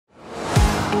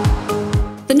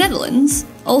The Netherlands,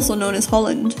 also known as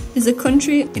Holland, is a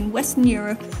country in Western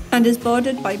Europe and is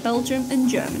bordered by Belgium and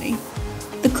Germany.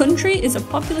 The country is a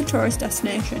popular tourist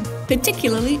destination,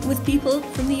 particularly with people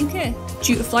from the UK,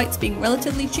 due to flights being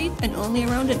relatively cheap and only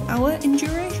around an hour in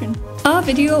duration. Our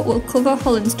video will cover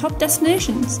Holland's top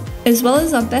destinations, as well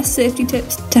as our best safety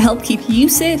tips to help keep you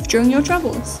safe during your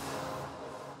travels.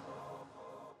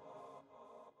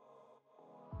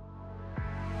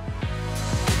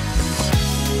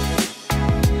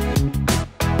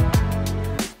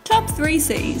 Top 3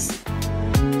 cities.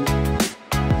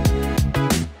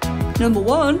 Number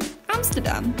 1.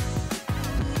 Amsterdam.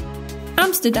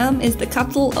 Amsterdam is the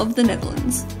capital of the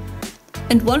Netherlands,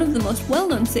 and one of the most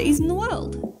well-known cities in the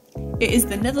world. It is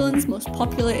the Netherlands' most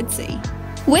populated city,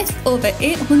 with over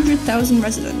 800,000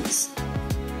 residents.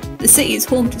 The city is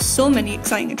home to so many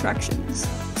exciting attractions,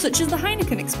 such as the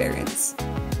Heineken experience,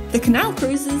 the canal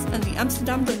cruises and the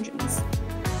Amsterdam dungeons.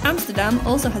 Amsterdam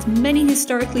also has many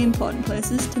historically important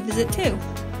places to visit too,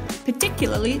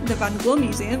 particularly the Van Gogh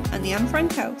Museum and the Anne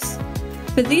Frank House.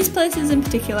 For these places in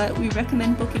particular, we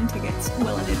recommend booking tickets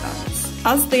well in advance,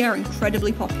 as they are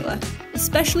incredibly popular,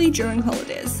 especially during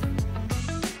holidays.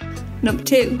 Number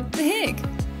 2. The Hague.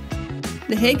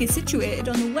 The Hague is situated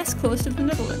on the west coast of the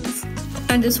Netherlands,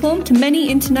 and is home to many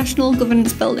international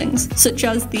governance buildings, such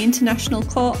as the International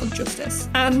Court of Justice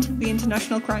and the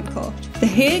International Crime Court. The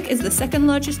Hague is the second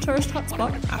largest tourist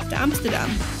hotspot after Amsterdam.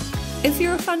 If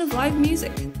you're a fan of live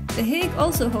music, The Hague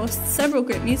also hosts several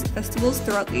great music festivals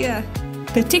throughout the year,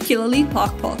 particularly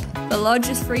Park Pop, the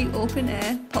largest free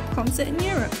open-air pop concert in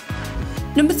Europe.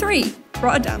 Number 3.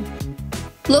 Rotterdam.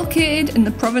 Located in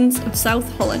the province of South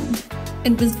Holland,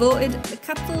 and was voted the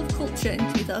capital of culture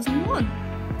in 2001.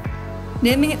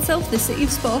 Naming itself the City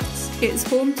of Sports, it is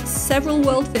home to several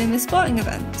world-famous sporting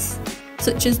events,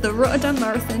 such as the Rotterdam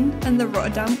Marathon and the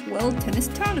Rotterdam World Tennis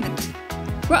Tournament.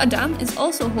 Rotterdam is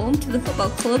also home to the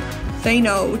football club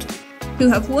Feyenoord, who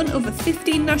have won over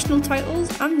 15 national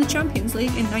titles and the Champions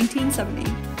League in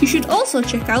 1970. You should also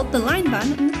check out the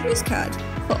Lijnbaan and the cruise card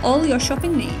for all your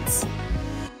shopping needs.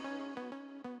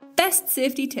 Best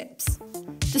safety tips.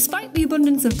 Despite the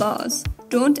abundance of bars,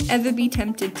 don't ever be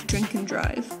tempted to drink and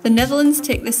drive. The Netherlands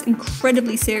take this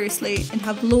incredibly seriously and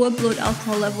have lower blood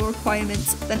alcohol level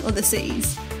requirements than other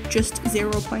cities, just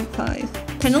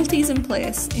 0.5. Penalties in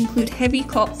place include heavy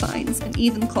court fines and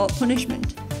even court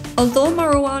punishment. Although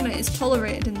marijuana is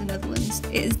tolerated in the Netherlands,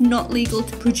 it is not legal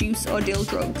to produce or deal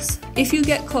drugs. If you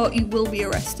get caught, you will be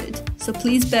arrested, so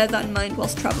please bear that in mind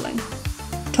whilst travelling.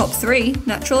 Top 3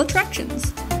 natural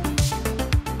attractions.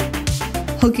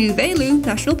 Hague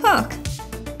National Park.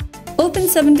 Open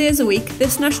 7 days a week,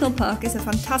 this national park is a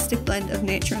fantastic blend of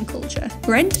nature and culture.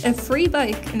 Rent a free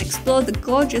bike and explore the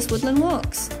gorgeous woodland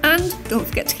walks. And don't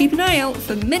forget to keep an eye out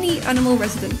for many animal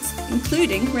residents,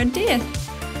 including red deer.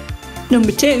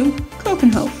 Number 2.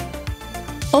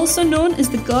 Keukenhof. Also known as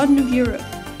the Garden of Europe,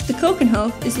 the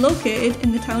Keukenhof is located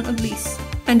in the town of Lies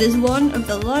and is one of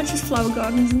the largest flower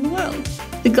gardens in the world.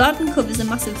 The garden covers a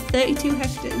massive 32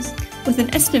 hectares with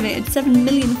an estimated 7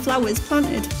 million flowers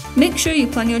planted. Make sure you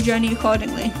plan your journey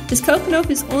accordingly. This Keukenhof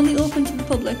is only open to the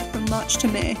public from March to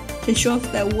May to show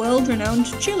off their world-renowned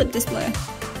tulip display.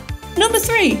 Number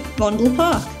 3. Vondel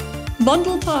Park.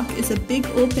 Vondel Park is a big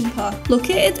open park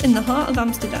located in the heart of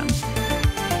Amsterdam.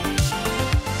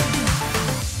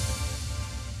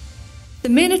 The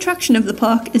main attraction of the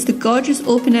park is the gorgeous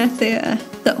open-air theatre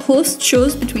that hosts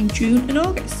shows between June and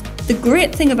August. The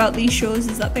great thing about these shows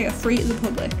is that they are free to the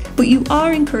public, but you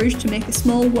are encouraged to make a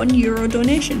small €1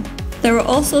 donation. There are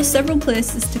also several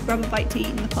places to grab a bite to eat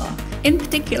in the park, in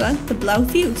particular the Blauw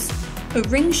Thuis, a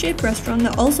ring-shaped restaurant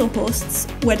that also hosts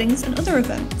weddings and other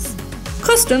events.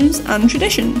 Customs and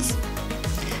traditions.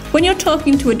 When you're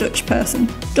talking to a Dutch person,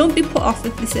 don't be put off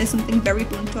if they say something very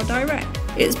blunt or direct.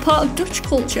 It is part of Dutch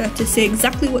culture to say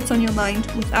exactly what's on your mind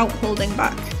without holding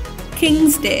back.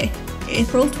 King's Day,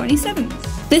 April 27th.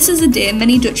 This is a day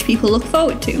many Dutch people look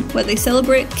forward to, where they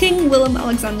celebrate King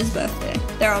Willem-Alexander's birthday.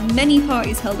 There are many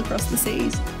parties held across the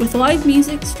seas, with live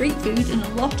music, street food and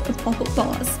a lot of pop-up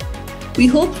bars. We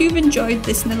hope you've enjoyed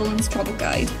this Netherlands travel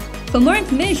guide. For more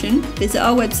information, visit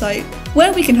our website,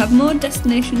 where we can have more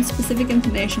destination-specific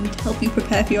information to help you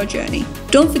prepare for your journey.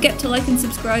 Don't forget to like and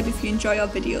subscribe if you enjoy our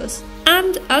videos.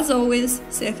 And, as always,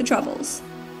 safer travels.